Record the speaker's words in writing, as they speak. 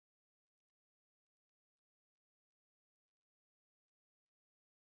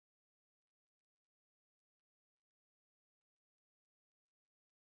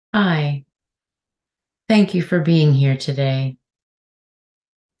Hi, thank you for being here today.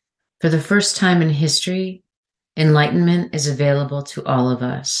 For the first time in history, enlightenment is available to all of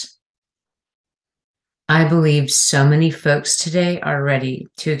us. I believe so many folks today are ready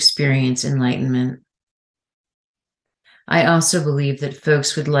to experience enlightenment. I also believe that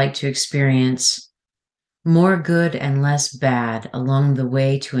folks would like to experience more good and less bad along the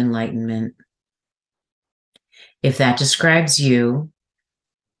way to enlightenment. If that describes you,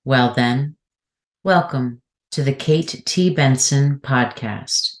 well then, welcome to the Kate T. Benson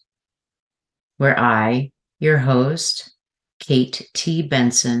podcast, where I, your host, Kate T.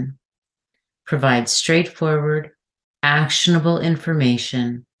 Benson, provides straightforward, actionable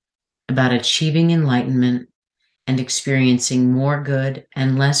information about achieving enlightenment and experiencing more good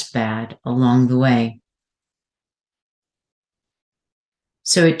and less bad along the way.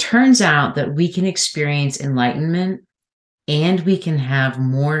 So it turns out that we can experience enlightenment and we can have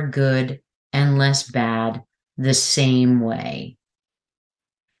more good and less bad the same way.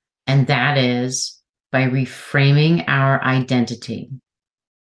 And that is by reframing our identity.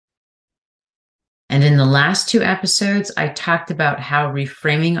 And in the last two episodes, I talked about how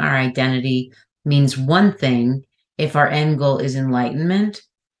reframing our identity means one thing if our end goal is enlightenment,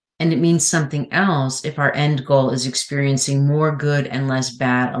 and it means something else if our end goal is experiencing more good and less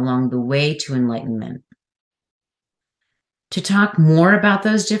bad along the way to enlightenment. To talk more about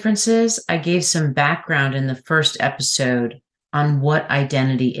those differences, I gave some background in the first episode on what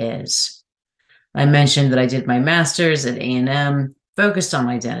identity is. I mentioned that I did my master's at A&M, focused on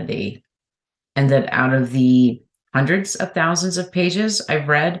identity, and that out of the hundreds of thousands of pages I've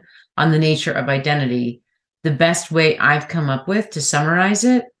read on the nature of identity, the best way I've come up with to summarize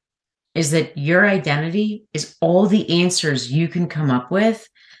it is that your identity is all the answers you can come up with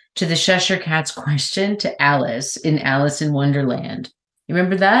to the Cheshire Cat's question to Alice in Wonderland. You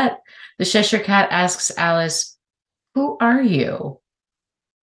remember that? The Cheshire Cat asks Alice, "Who are you?"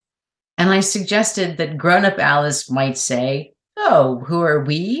 And I suggested that grown-up Alice might say, "Oh, who are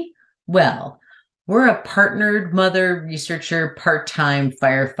we? Well, we're a partnered mother researcher, part-time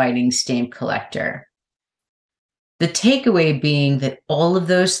firefighting stamp collector." The takeaway being that all of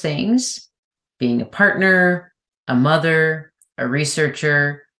those things, being a partner, a mother, a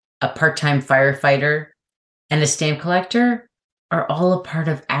researcher, a part-time firefighter, and a stamp collector, are all a part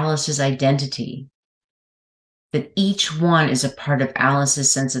of Alice's identity. That each one is a part of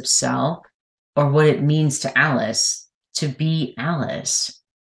Alice's sense of self, or what it means to Alice to be Alice.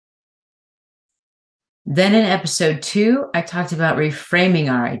 Then in episode 2, I talked about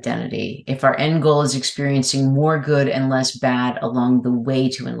reframing our identity if our end goal is experiencing more good and less bad along the way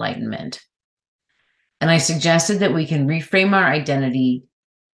to enlightenment. And I suggested that we can reframe our identity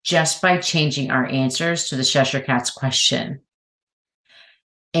just by changing our answers to the Cheshire Cat's question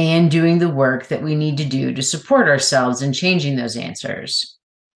and doing the work that we need to do to support ourselves in changing those answers.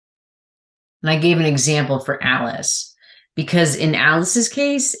 And I gave an example for Alice, because in Alice's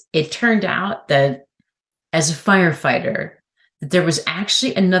case, it turned out that as a firefighter, that there was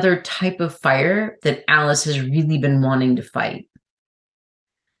actually another type of fire that Alice has really been wanting to fight.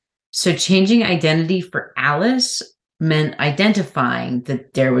 So changing identity for Alice meant identifying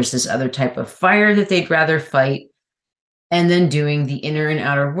that there was this other type of fire that they'd rather fight, and then doing the inner and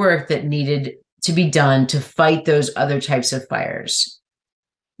outer work that needed to be done to fight those other types of fires.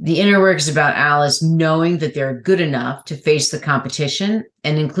 The inner work is about Alice knowing that they're good enough to face the competition,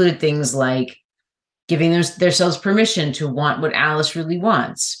 and included things like giving themselves permission to want what Alice really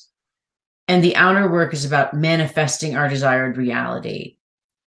wants. And the outer work is about manifesting our desired reality,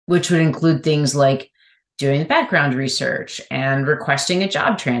 which would include things like doing background research and requesting a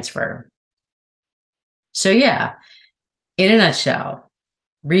job transfer. So yeah, in a nutshell,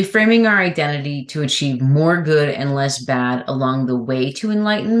 reframing our identity to achieve more good and less bad along the way to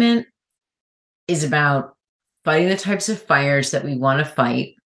enlightenment is about fighting the types of fires that we want to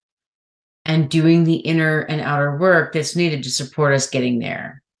fight and doing the inner and outer work that's needed to support us getting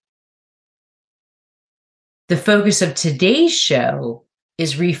there. The focus of today's show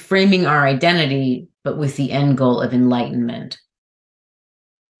is reframing our identity, but with the end goal of enlightenment.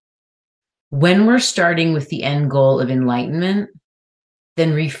 When we're starting with the end goal of enlightenment,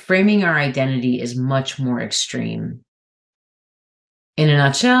 then reframing our identity is much more extreme. In a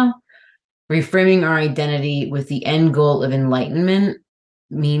nutshell, reframing our identity with the end goal of enlightenment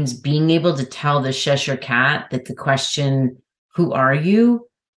means being able to tell the Cheshire Cat that the question, "Who are you?"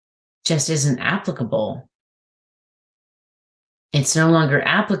 just isn't applicable. It's no longer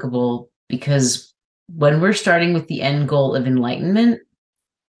applicable because when we're starting with the end goal of enlightenment,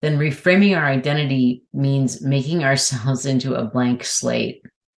 then reframing our identity means making ourselves into a blank slate.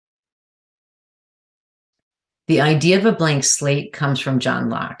 The idea of a blank slate comes from John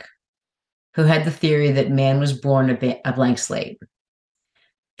Locke, who had the theory that man was born a blank slate.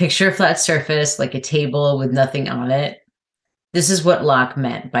 Picture a flat surface like a table with nothing on it. This is what Locke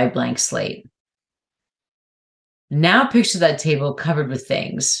meant by blank slate. Now picture that table covered with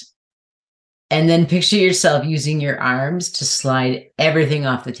things. And then picture yourself using your arms to slide everything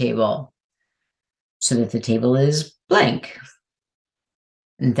off the table so that the table is blank.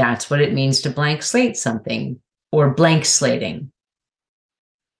 And that's what it means to blank slate something, or blank slating.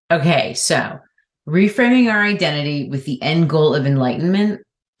 Okay, so reframing our identity with the end goal of enlightenment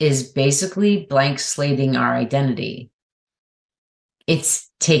is basically blank slating our identity. It's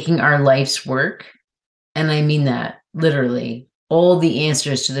taking our life's work, and I mean that literally, all the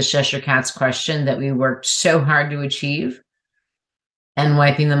answers to the Cheshire Cat's question that we worked so hard to achieve, and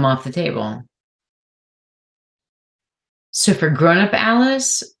wiping them off the table. So for grown-up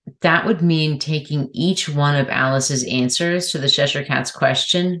Alice, that would mean taking each one of Alice's answers to the Cheshire Cat's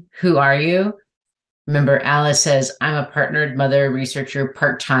question, who are you? Remember, Alice says, I'm a partnered mother, researcher,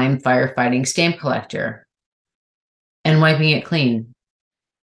 part-time firefighting stamp collector. And wiping it clean.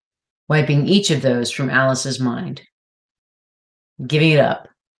 Wiping each of those from Alice's mind. Giving it up.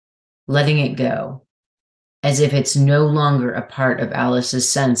 Letting it go. As if it's no longer a part of Alice's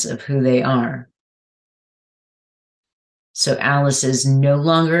sense of who they are. So Alice is no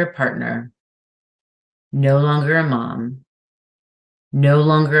longer a partner, no longer a mom, no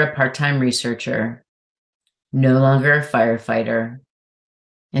longer a part-time researcher, no longer a firefighter,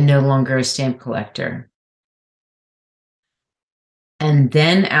 and no longer a stamp collector. And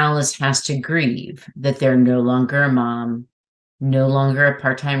then Alice has to grieve that they're no longer a mom, no longer a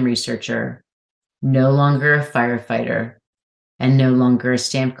part-time researcher, no longer a firefighter, and no longer a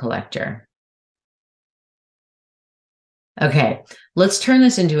stamp collector. Okay, let's turn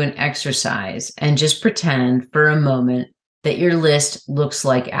this into an exercise and just pretend for a moment that your list looks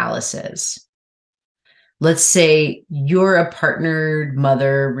like Alice's. Let's say you're a partnered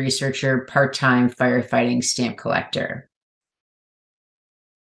mother, researcher, part-time firefighting stamp collector.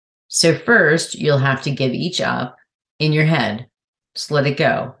 So first, you'll have to give each up in your head. Just let it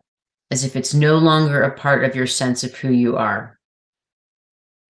go, as if it's no longer a part of your sense of who you are.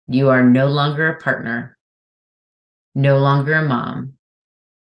 You are no longer a partner, no longer a mom,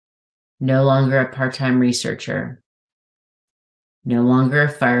 no longer a part-time researcher, no longer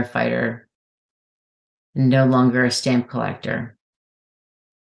a firefighter, no longer a stamp collector.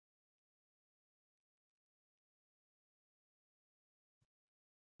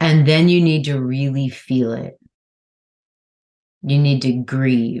 And then you need to really feel it. You need to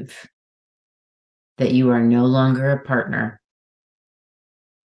grieve that you are no longer a partner,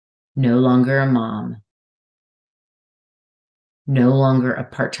 no longer a mom, no longer a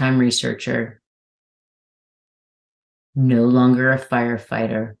part-time researcher, no longer a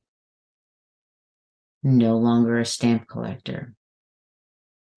firefighter, no longer a stamp collector.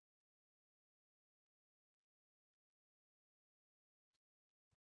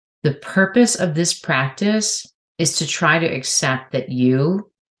 The purpose of this practice is to try to accept that you,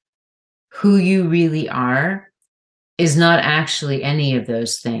 who you really are, is not actually any of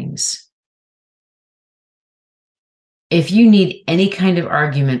those things. If you need any kind of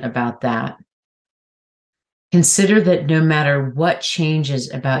argument about that, consider that no matter what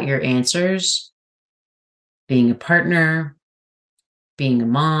changes about your answers, being a partner, being a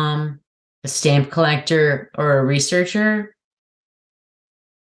mom, a stamp collector, or a researcher,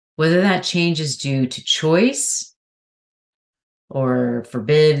 whether that change is due to choice or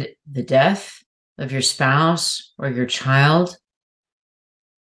forbid the death of your spouse or your child,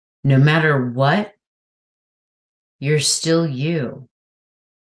 no matter what, you're still you.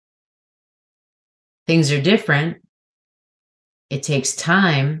 Things are different. It takes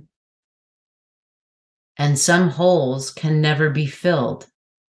time. And some holes can never be filled.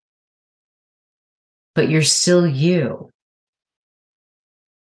 But you're still you.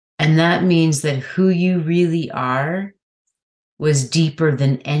 And that means that who you really are was deeper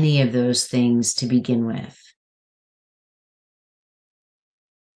than any of those things to begin with.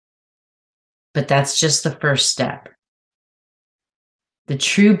 But that's just the first step. The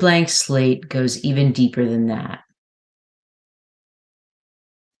true blank slate goes even deeper than that.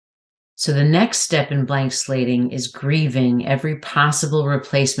 So the next step in blank slating is grieving every possible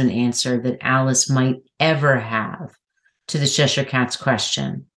replacement answer that Alice might ever have to the Cheshire Cat's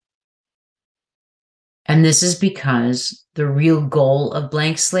question. And this is because the real goal of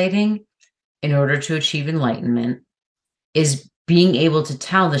blank slating, in order to achieve enlightenment, is being able to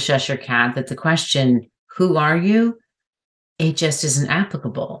tell the Cheshire Cat that the question, who are you? It just isn't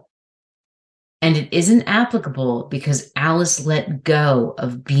applicable. And it isn't applicable because Alice let go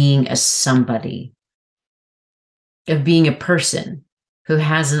of being a somebody, of being a person who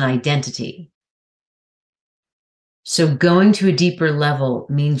has an identity. So going to a deeper level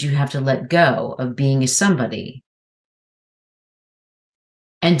means you have to let go of being a somebody.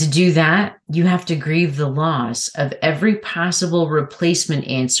 And to do that, you have to grieve the loss of every possible replacement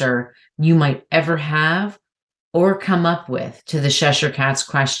answer you might ever have or come up with to the Cheshire Cat's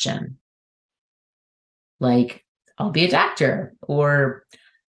question. Like, I'll be a doctor, or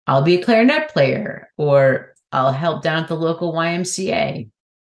I'll be a clarinet player, or I'll help down at the local YMCA.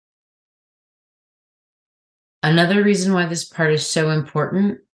 Another reason why this part is so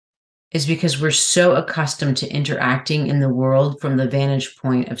important is because we're so accustomed to interacting in the world from the vantage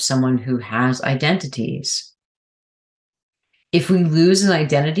point of someone who has identities. If we lose an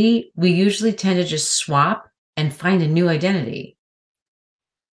identity, we usually tend to just swap and find a new identity.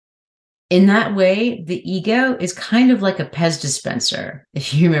 In that way, the ego is kind of like a Pez dispenser,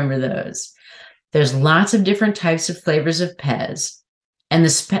 if you remember those. There's lots of different types of flavors of Pez, and the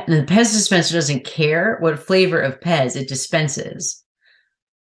Pez dispenser doesn't care what flavor of Pez it dispenses.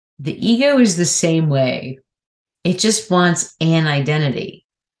 The ego is the same way. It just wants an identity.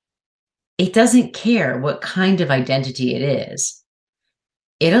 It doesn't care what kind of identity it is.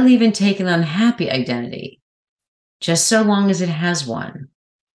 It'll even take an unhappy identity, just so long as it has one.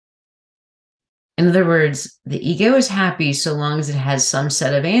 In other words, the ego is happy so long as it has some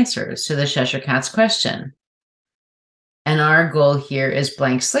set of answers to the Cheshire Cat's question. And our goal here is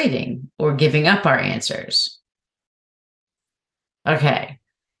blank slating or giving up our answers. Okay,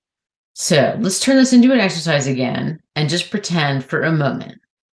 so let's turn this into an exercise again and just pretend for a moment.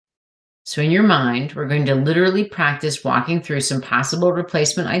 So in your mind, we're going to literally practice walking through some possible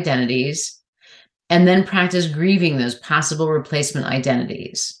replacement identities and then practice grieving those possible replacement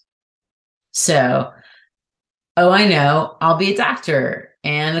identities. So, oh, I know, I'll be a doctor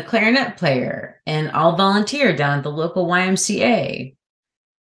and a clarinet player, and I'll volunteer down at the local YMCA.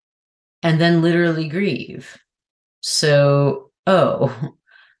 And then literally grieve. So, oh,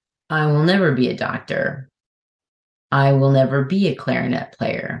 I will never be a doctor. I will never be a clarinet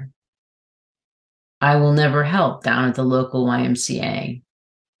player. I will never help down at the local YMCA.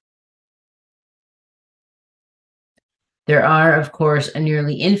 There are, of course, a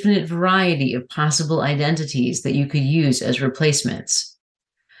nearly infinite variety of possible identities that you could use as replacements.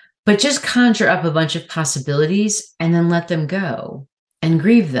 But just conjure up a bunch of possibilities and then let them go and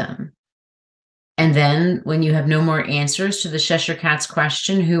grieve them. And then when you have no more answers to the Cheshire Cat's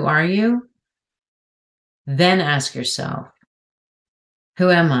question, who are you? Then ask yourself,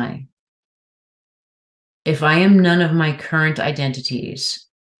 who am I? If I am none of my current identities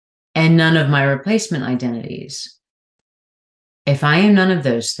and none of my replacement identities, if I am none of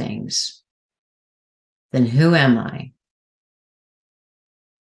those things, then who am I?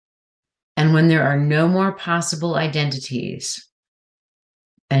 And when there are no more possible identities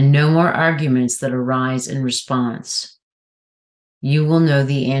and no more arguments that arise in response, you will know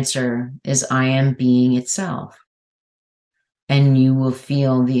the answer is I am being itself. And you will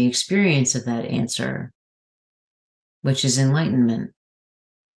feel the experience of that answer, which is enlightenment.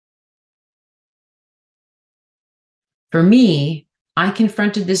 For me, I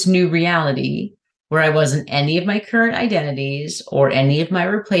confronted this new reality where I wasn't any of my current identities or any of my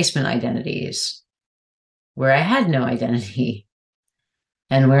replacement identities, where I had no identity,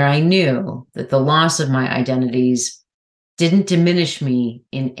 and where I knew that the loss of my identities didn't diminish me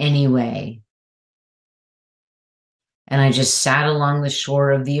in any way. And I just sat along the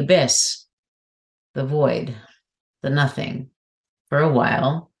shore of the abyss, the void, the nothing, for a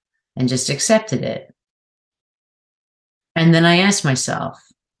while, and just accepted it. And then I asked myself,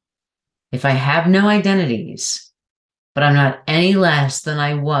 if I have no identities, but I'm not any less than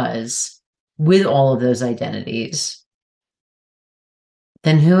I was with all of those identities,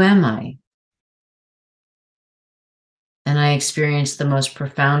 then who am I? And I experienced the most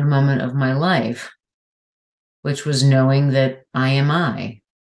profound moment of my life, which was knowing that I am I,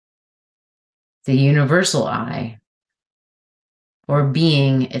 the universal I, or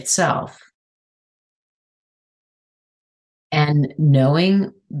being itself. And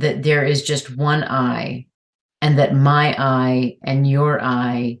knowing that there is just one I, and that my I and your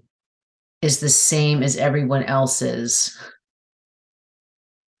I is the same as everyone else's.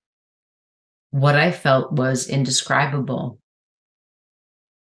 What I felt was indescribable.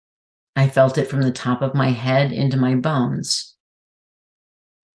 I felt it from the top of my head into my bones.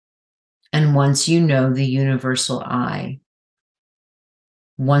 And once you know the universal I,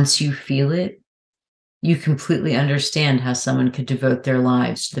 once you feel it, you completely understand how someone could devote their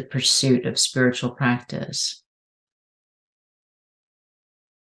lives to the pursuit of spiritual practice.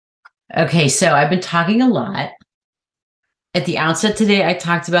 Okay, so I've been talking a lot. At the outset today, I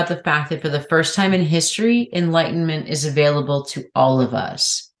talked about the fact that for the first time in history, enlightenment is available to all of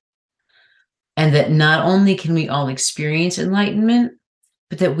us. And that not only can we all experience enlightenment,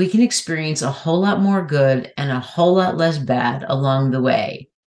 but that we can experience a whole lot more good and a whole lot less bad along the way.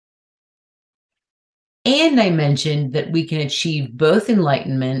 And I mentioned that we can achieve both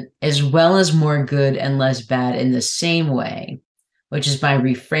enlightenment as well as more good and less bad in the same way, which is by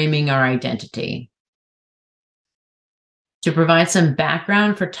reframing our identity. To provide some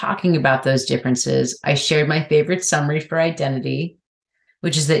background for talking about those differences, I shared my favorite summary for identity,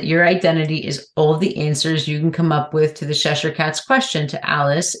 which is that your identity is all the answers you can come up with to the Cheshire Cat's question to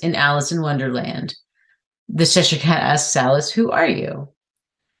Alice in Alice in Wonderland. The Cheshire Cat asks Alice, "Who are you?"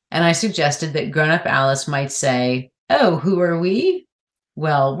 And I suggested that grown-up Alice might say, "Oh, who are we?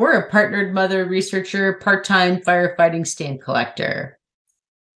 Well, we're a partnered mother, researcher, part-time firefighting stamp collector."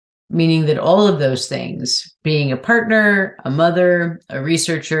 Meaning that all of those things, being a partner, a mother, a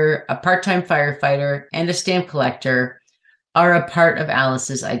researcher, a part-time firefighter, and a stamp collector, are a part of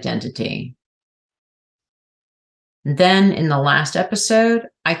Alice's identity. Then in the last episode,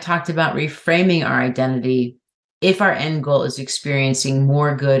 I talked about reframing our identity if our end goal is experiencing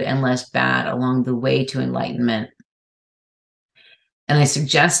more good and less bad along the way to enlightenment. And I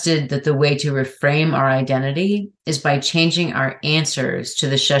suggested that the way to reframe our identity is by changing our answers to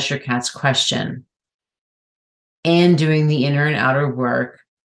the Cheshire Cat's question and doing the inner and outer work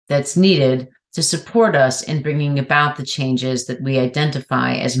that's needed to support us in bringing about the changes that we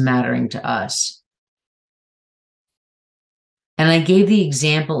identify as mattering to us. And I gave the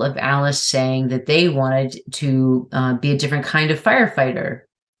example of Alice saying that they wanted to be a different kind of firefighter,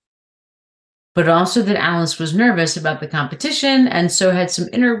 but also that Alice was nervous about the competition and so had some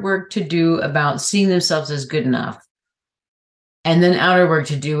inner work to do about seeing themselves as good enough, and then outer work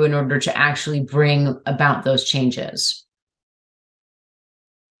to do in order to actually bring about those changes.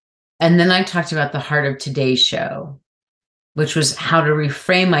 And then I talked about the heart of today's show, which was how to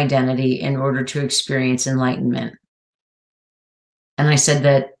reframe identity in order to experience enlightenment. And I said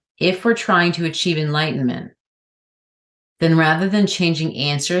that if we're trying to achieve enlightenment, then rather than changing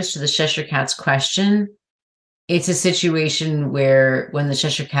answers to the Cheshire Cat's question, it's a situation where when the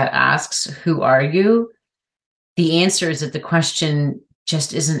Cheshire Cat asks, "Who are you?" the answer is that the question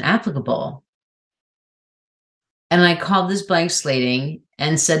just isn't applicable. And I called this blank slating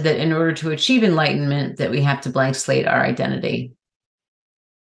and said that in order to achieve enlightenment, that we have to blank slate our identity.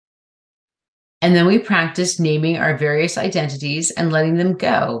 And then we practiced naming our various identities and letting them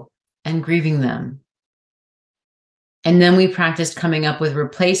go and grieving them. And then we practiced coming up with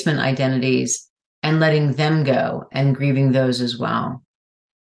replacement identities and letting them go and grieving those as well.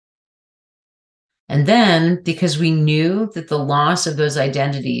 And then, because we knew that the loss of those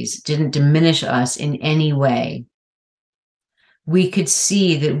identities didn't diminish us in any way, we could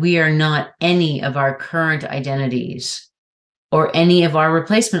see that we are not any of our current identities or any of our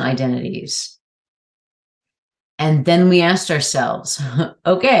replacement identities. And then we asked ourselves,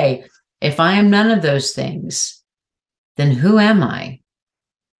 okay, if I am none of those things, then who am I?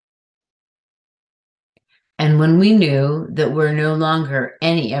 And when we knew that we're no longer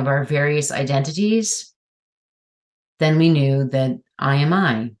any of our various identities, then we knew that I am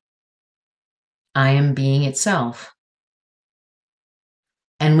I. I am being itself.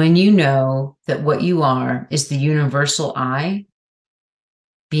 And when you know that what you are is the universal I,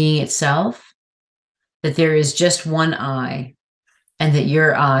 being itself, that there is just one I, and that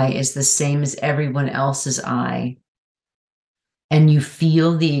your I is the same as everyone else's I, and you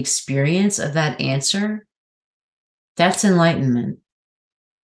feel the experience of that answer, that's enlightenment.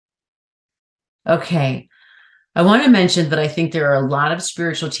 Okay, I want to mention that I think there are a lot of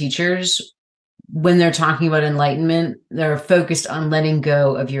spiritual teachers, when they're talking about enlightenment, they're focused on letting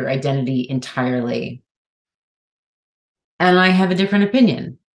go of your identity entirely. And I have a different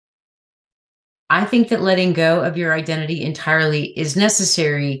opinion. I think that letting go of your identity entirely is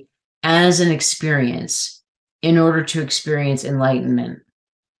necessary as an experience in order to experience enlightenment.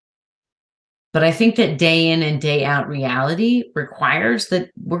 But I think that day in and day out reality requires that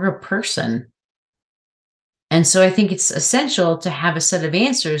we're a person. And so I think it's essential to have a set of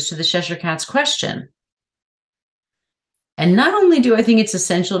answers to the Cheshire Cat's question. And not only do I think it's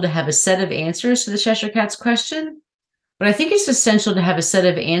essential to have a set of answers to the Cheshire Cat's question, but I think it's essential to have a set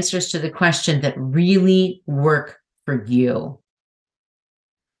of answers to the question that really work for you,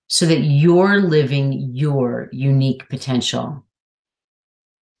 so that you're living your unique potential.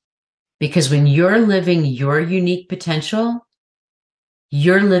 Because when you're living your unique potential,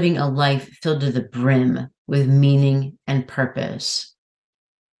 you're living a life filled to the brim with meaning and purpose,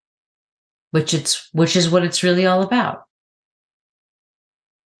 which is what it's really all about.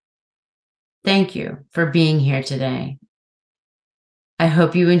 Thank you for being here today. I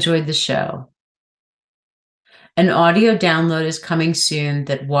hope you enjoyed the show. An audio download is coming soon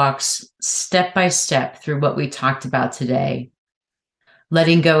that walks step by step through what we talked about today,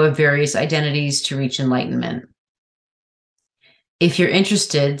 letting go of various identities to reach enlightenment. If you're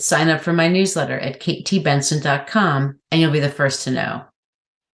interested, sign up for my newsletter at katetbenson.com and you'll be the first to know.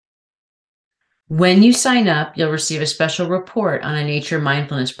 When you sign up, you'll receive a special report on a nature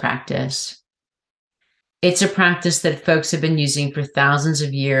mindfulness practice. It's a practice that folks have been using for thousands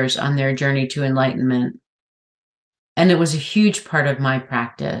of years on their journey to enlightenment. And it was a huge part of my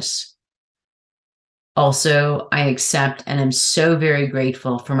practice. Also, I accept and am so very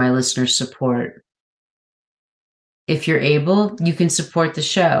grateful for my listeners' support. If you're able, you can support the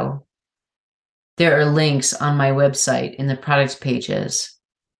show. There are links on my website in the products pages.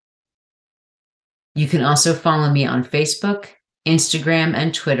 You can also follow me on Facebook, Instagram,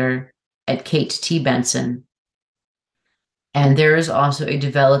 and Twitter at Kate T. Benson. And there is also a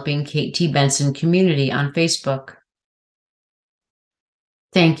developing Kate T. Benson community on Facebook.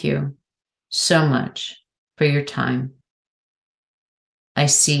 Thank you so much for your time. I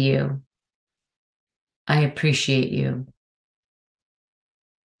see you. I appreciate you.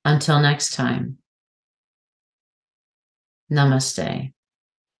 Until next time, namaste.